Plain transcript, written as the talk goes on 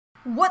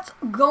What's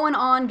going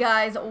on,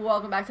 guys?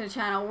 Welcome back to the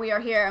channel. We are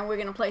here and we're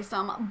gonna play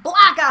some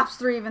Black Ops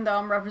 3, even though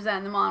I'm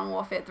representing the Modern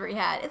Warfare 3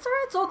 hat. It's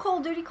alright, it's all Call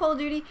of Duty, Call of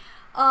Duty.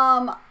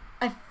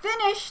 I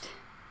finished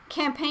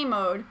campaign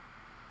mode,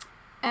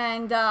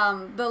 and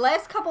the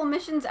last couple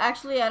missions,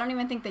 actually, I don't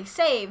even think they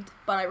saved,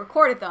 but I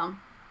recorded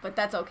them, but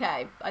that's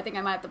okay. I think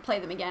I might have to play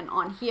them again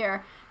on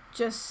here,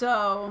 just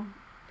so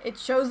it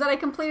shows that I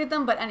completed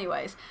them. But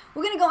anyways,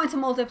 we're gonna go into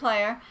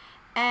multiplayer,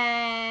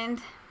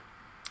 and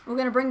we're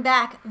going to bring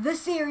back the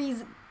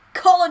series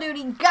Call of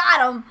Duty.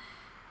 Got 'em!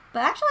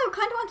 But actually, I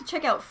kind of want to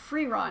check out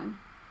Free Run.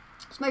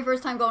 It's my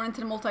first time going into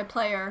the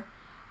multiplayer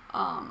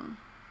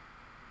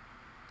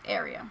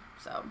area.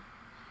 So,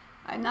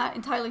 I'm not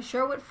entirely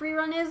sure what Free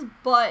Run is,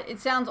 but it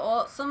sounds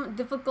awesome.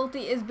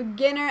 Difficulty is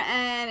beginner,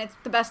 and it's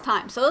the best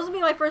time. So, this will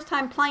be my first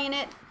time playing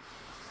it.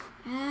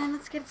 And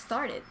let's get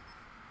started.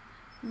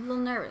 I'm a little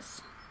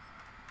nervous.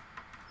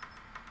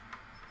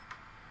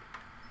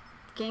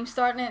 Game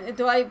starting.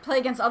 Do I play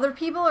against other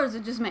people or is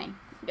it just me?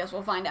 I guess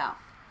we'll find out.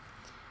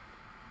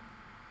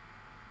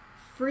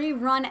 Free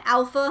Run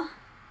Alpha.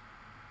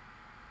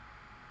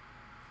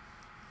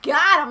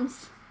 Got 'em!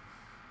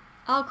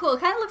 Oh, cool. It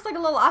kind of looks like a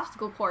little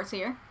obstacle course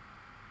here.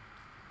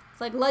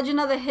 It's like Legend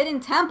of the Hidden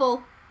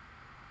Temple.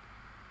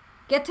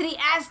 Get to the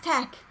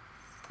Aztec.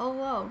 Oh,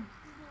 whoa.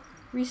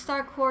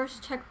 Restart course,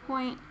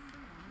 checkpoint.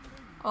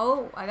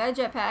 Oh, I got a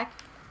jetpack.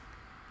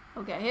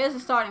 Okay, here's the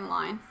starting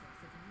line.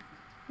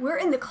 We're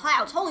in the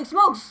clouds. Holy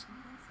smokes!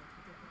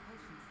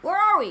 Where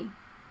are we?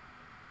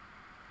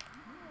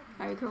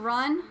 Alright, we can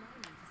run.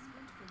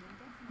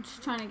 I'm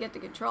just trying to get the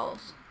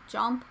controls.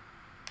 Jump.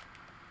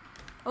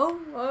 Oh,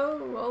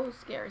 oh, oh,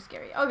 scary,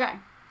 scary. Okay,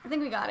 I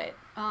think we got it.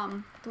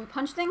 Do we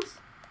punch things?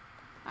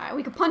 Alright,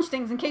 we can punch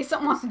things in case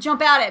something wants to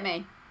jump out at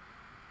me.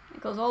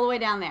 It goes all the way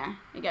down there.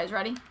 You guys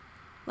ready?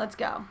 Let's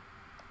go.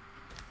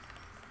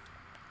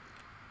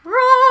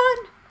 Run!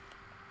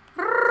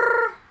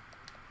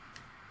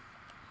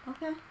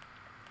 Okay.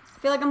 I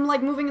feel like I'm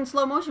like moving in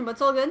slow motion, but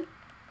it's all good.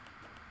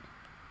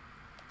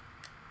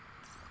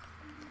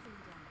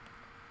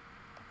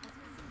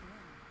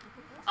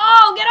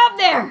 Oh, get up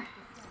there!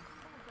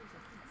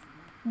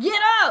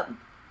 Get up!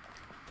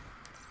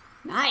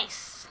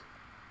 Nice.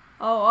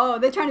 Oh,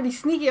 they're trying to be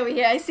sneaky over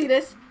here. I see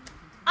this.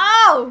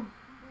 Oh!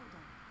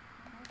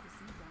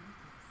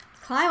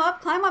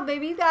 Climb up,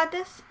 baby. You got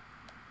this.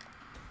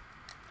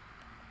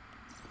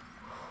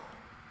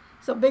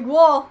 It's a big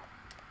wall.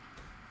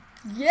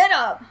 Get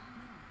up!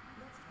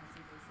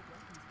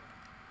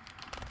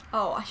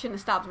 Oh, I shouldn't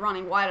have stopped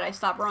running. Why did I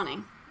stop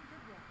running?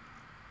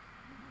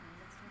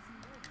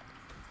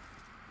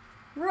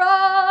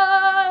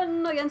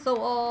 Run against the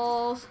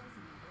walls.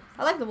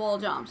 I like the wall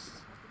jumps.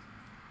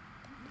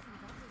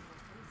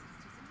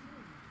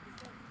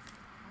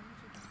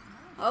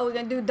 Oh, we're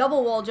gonna do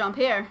double wall jump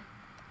here.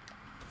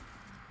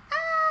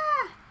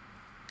 Ah!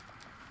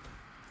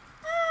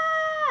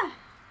 Ah!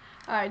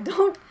 Alright,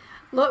 don't...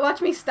 Watch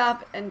me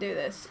stop and do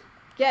this.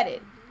 Get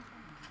it.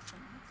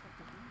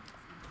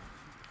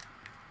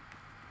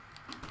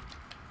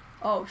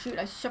 Oh, shoot.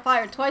 I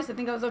fired twice. I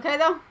think I was okay,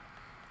 though.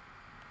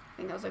 I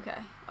think I was okay.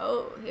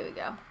 Oh, here we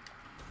go.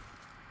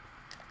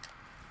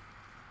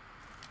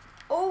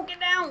 Oh, get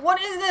down.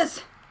 What is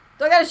this?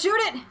 Do I gotta shoot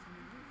it?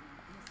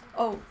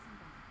 Oh.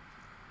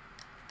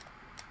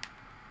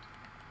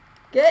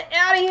 Get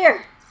out of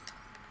here.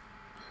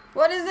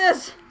 What is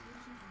this?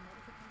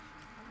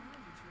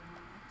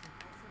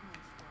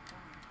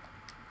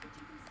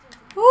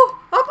 Ooh,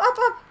 up, up,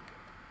 up,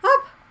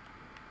 up.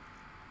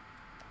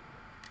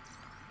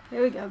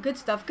 Here we go. Good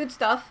stuff, good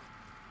stuff.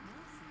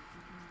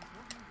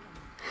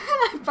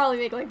 I probably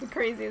make like the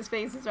craziest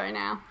faces right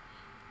now.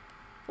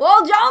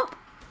 Wall jump!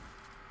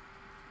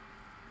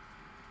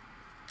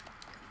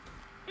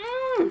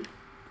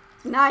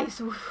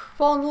 Nice. Oof.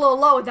 Falling a little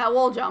low with that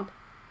wall jump.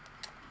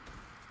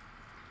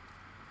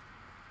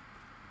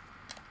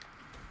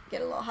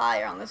 Get a little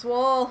higher on this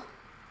wall.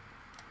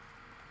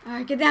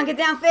 Alright, get down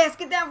fast,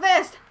 get down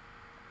fast.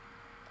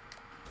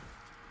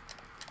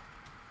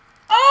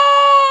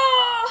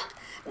 Oh!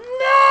 No!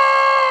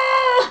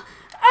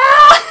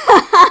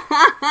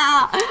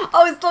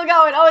 Oh, it's still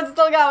going. Oh, it's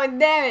still going.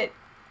 Damn it.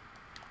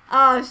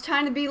 I was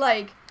trying to be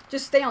like,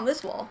 just stay on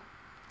this wall.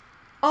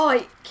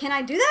 Oh, can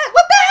I do that?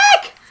 What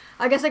the heck?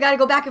 I guess I gotta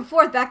go back and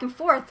forth, back and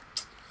forth.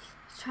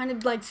 I was trying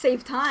to, like,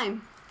 save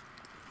time.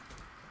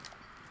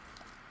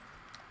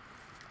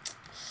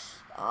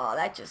 Oh,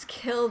 that just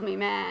killed me,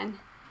 man.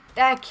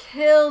 That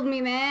killed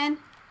me, man.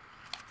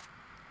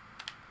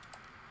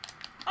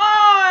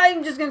 Oh,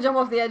 I'm just gonna jump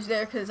off the edge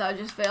there because I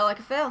just fail like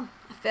I failed.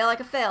 I fail like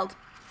I failed.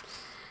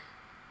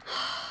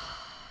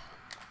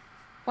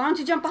 Why don't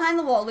you jump behind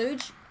the wall,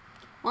 Luge?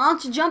 Why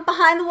don't you jump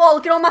behind the wall?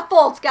 Look at all my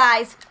faults,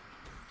 guys.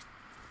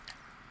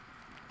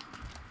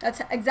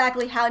 That's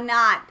exactly how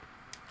not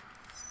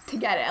to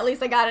get it. At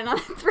least I got it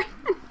under 3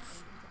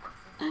 minutes.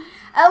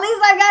 At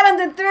least I got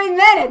under 3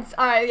 minutes.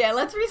 Alright, yeah,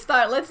 let's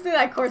restart. Let's do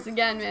that course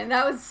again, man.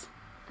 That was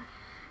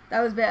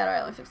bad.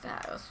 Alright, let me fix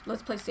that.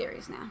 Let's play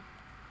series now.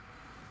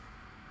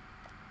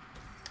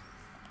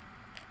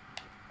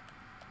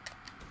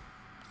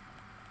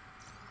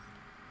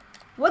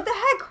 What the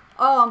heck?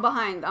 Oh, I'm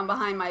behind. I'm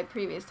behind my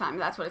previous time.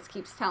 That's what it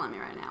keeps telling me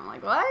right now. I'm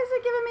like, why is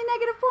it giving me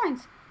negative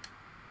points?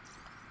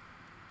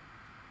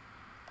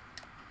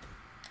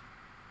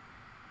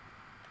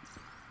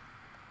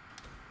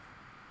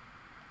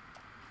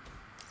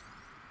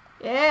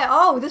 Yeah.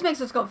 Oh, this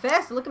makes us go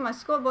faster. Look at my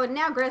scoreboard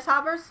now,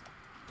 grasshoppers.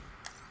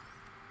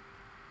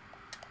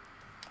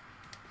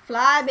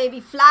 Fly, baby,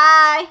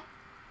 fly.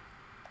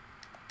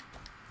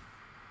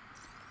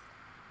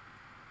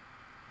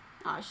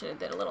 Oh, I should have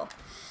did a little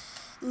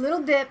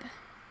dip.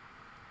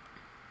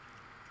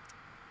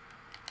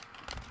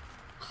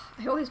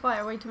 I always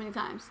fire way too many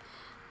times.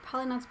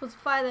 Probably not supposed to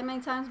fire that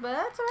many times, but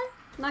that's alright.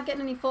 Not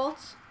getting any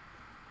faults.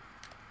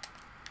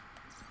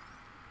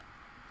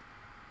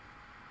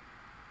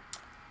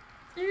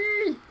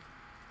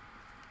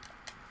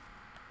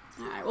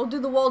 Alright, we'll do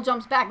the wall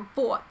jumps back and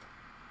forth.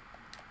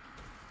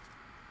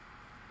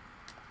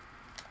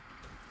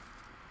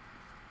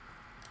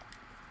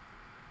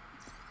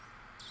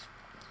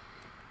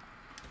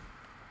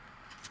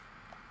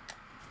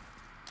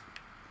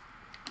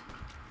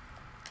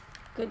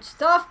 Good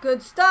stuff,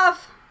 good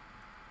stuff.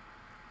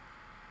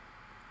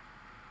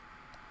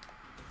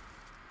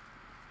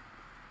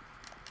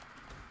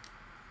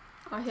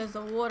 Oh, here's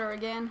the water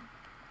again.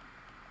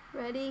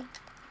 Ready?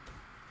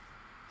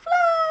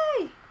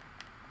 Fly!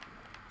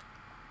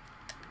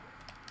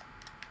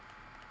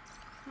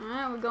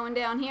 Alright, we're going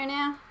down here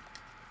now.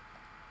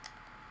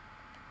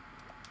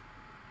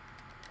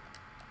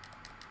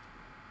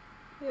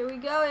 Here we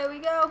go, here we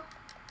go.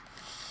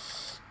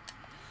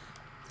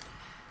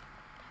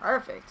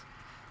 Perfect.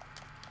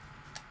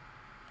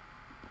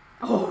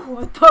 Oh,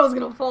 I thought I was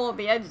going to fall off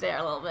the edge there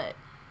a little bit.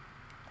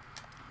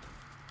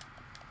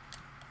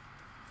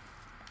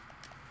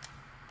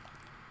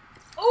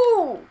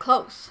 Oh,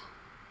 close.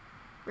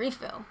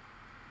 Refill.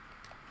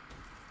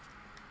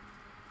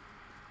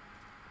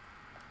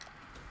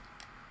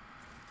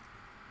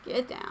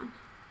 Get down.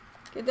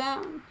 Get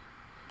down.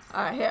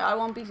 Alright, here, I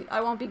won't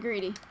be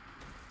greedy.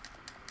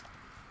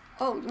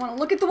 Oh, you want to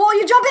look at the wall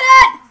you're jumping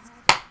at?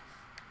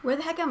 Where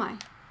the heck am I?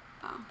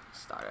 Oh,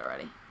 started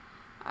already.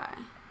 Alright.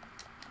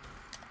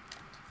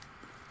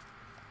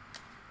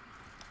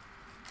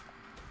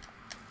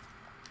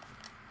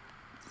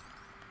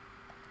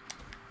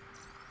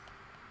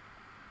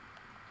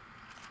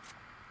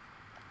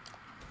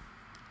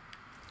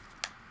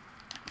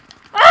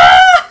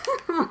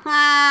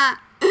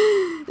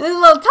 This is a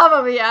little tough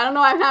over here. I don't know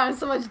why I'm having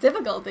so much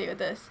difficulty with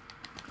this.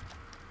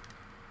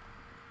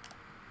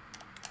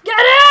 Get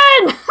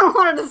in! I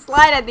wanted to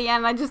slide at the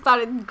end. I just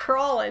started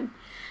crawling.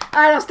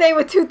 Alright, I'll stay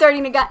with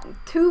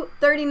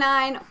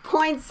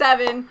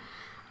 239.7.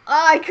 Oh,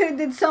 I could have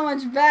did so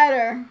much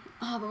better.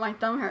 Oh, but my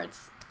thumb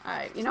hurts.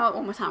 Alright, you know what?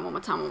 One more time, one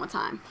more time, one more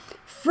time.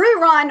 Free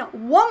run,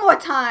 one more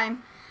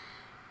time.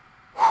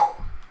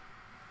 Whew.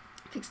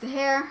 Fix the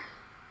hair.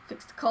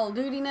 Fix the cold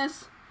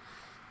dudiness.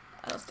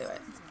 Let's do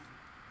it.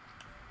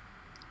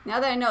 Now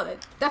that I know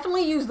that,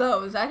 definitely use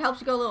those. That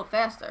helps you go a little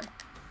faster.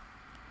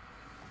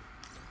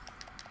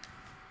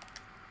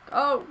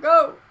 Go,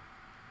 go!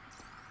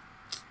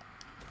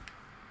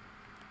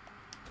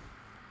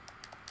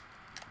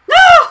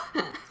 No!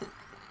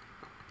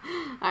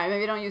 Alright,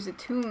 maybe don't use it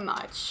too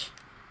much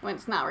when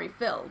it's not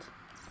refilled.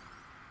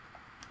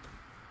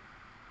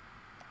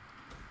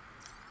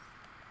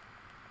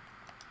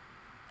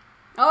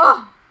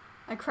 Oh!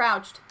 I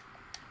crouched.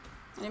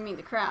 I didn't mean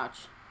to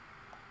crouch.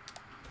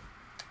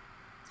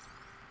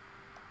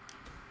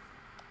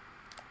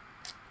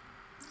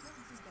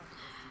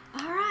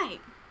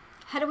 Alright.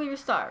 How do we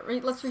restart?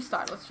 Let's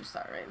restart. Let's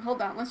restart. Right.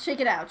 Hold on. Let's shake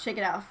it out. Shake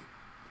it out.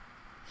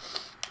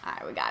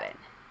 Alright, we got it.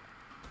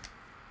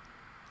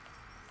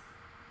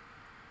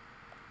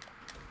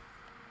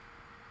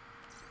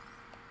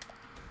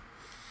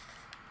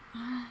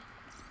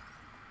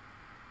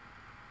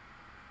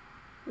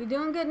 We're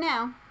doing good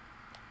now.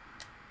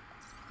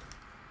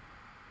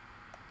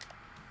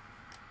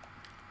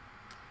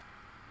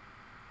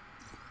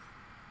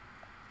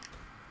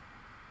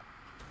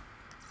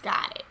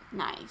 Got it.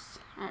 Nice.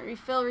 Alright,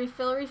 refill,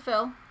 refill,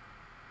 refill.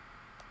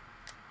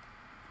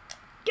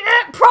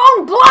 Get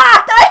prone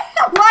blocked!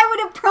 Why would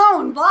it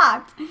prone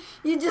blocked?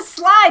 You just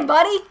slide,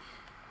 buddy.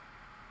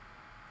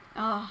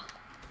 Oh.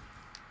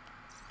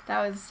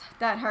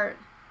 That hurt.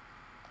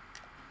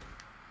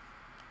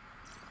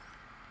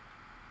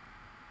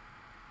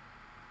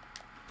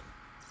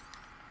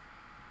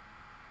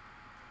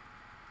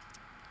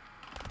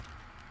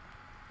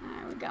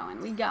 Alright, we're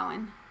going, we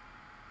going.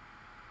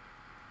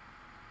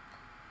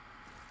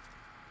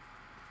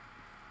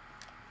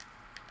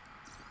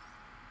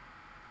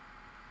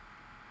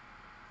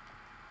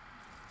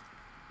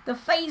 The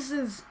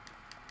faces.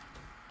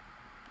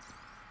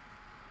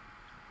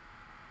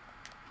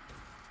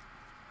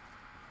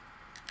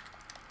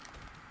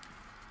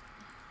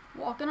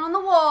 Walking on the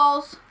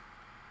walls.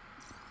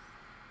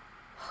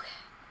 Okay.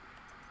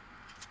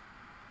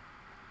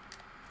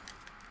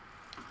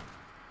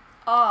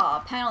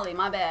 Oh, penalty,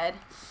 my bad.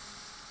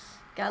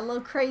 Got a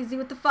little crazy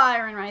with the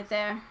firing right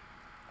there.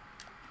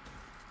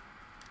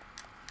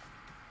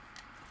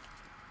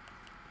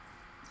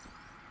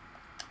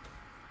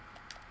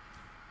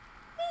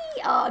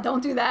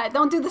 Don't do that.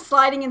 Don't do the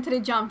sliding into the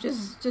jump.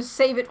 Just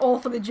save it all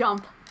for the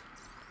jump.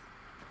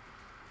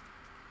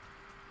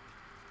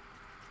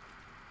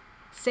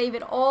 Save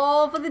it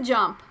all for the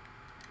jump.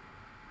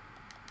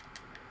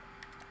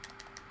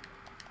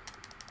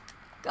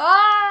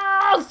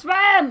 Go,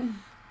 Sven!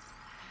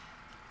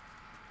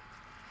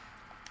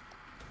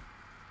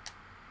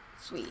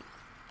 Sweet.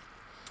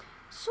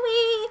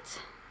 Sweet!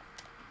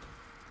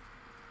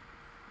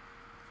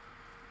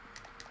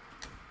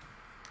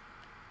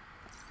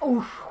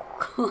 Oh,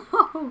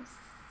 close.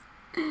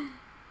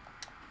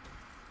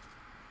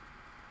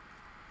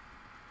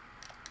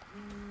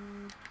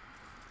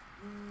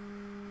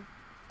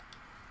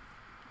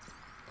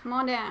 Come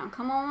on down.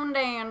 Come on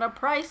down. The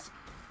price.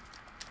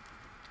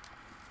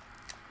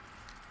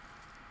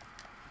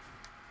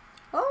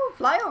 Oh,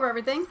 fly over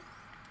everything.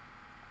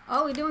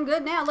 Oh, we're doing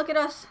good now. Look at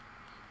us.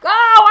 Go!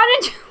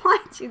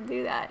 Why'd you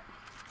do that?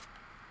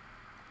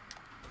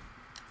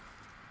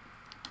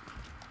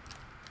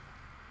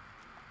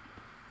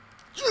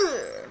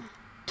 Yeah.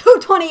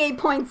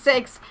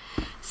 228.6.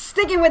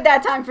 Sticking with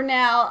that time for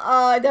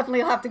now.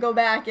 Definitely have to go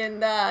back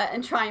and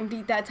try and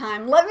beat that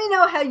time. Let me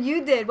know how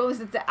you did. What was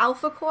it? The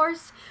Alpha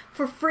course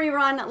for free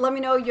run. Let me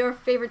know your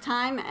favorite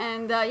time.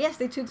 And yeah,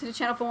 stay tuned to the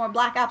channel for more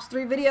Black Ops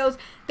 3 videos.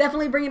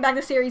 Definitely bringing back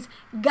the series.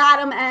 Got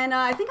them. And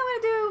I think I'm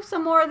going to do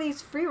some more of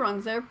these free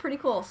runs. They're pretty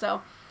cool.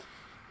 So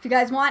if you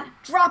guys want,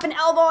 drop an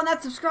elbow on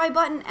that subscribe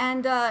button.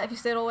 And if you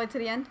stayed all the way to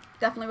the end,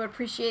 definitely would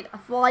appreciate a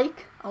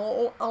like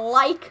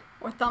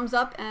or thumbs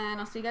up. And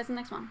I'll see you guys in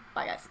the next one.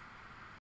 Bye, guys.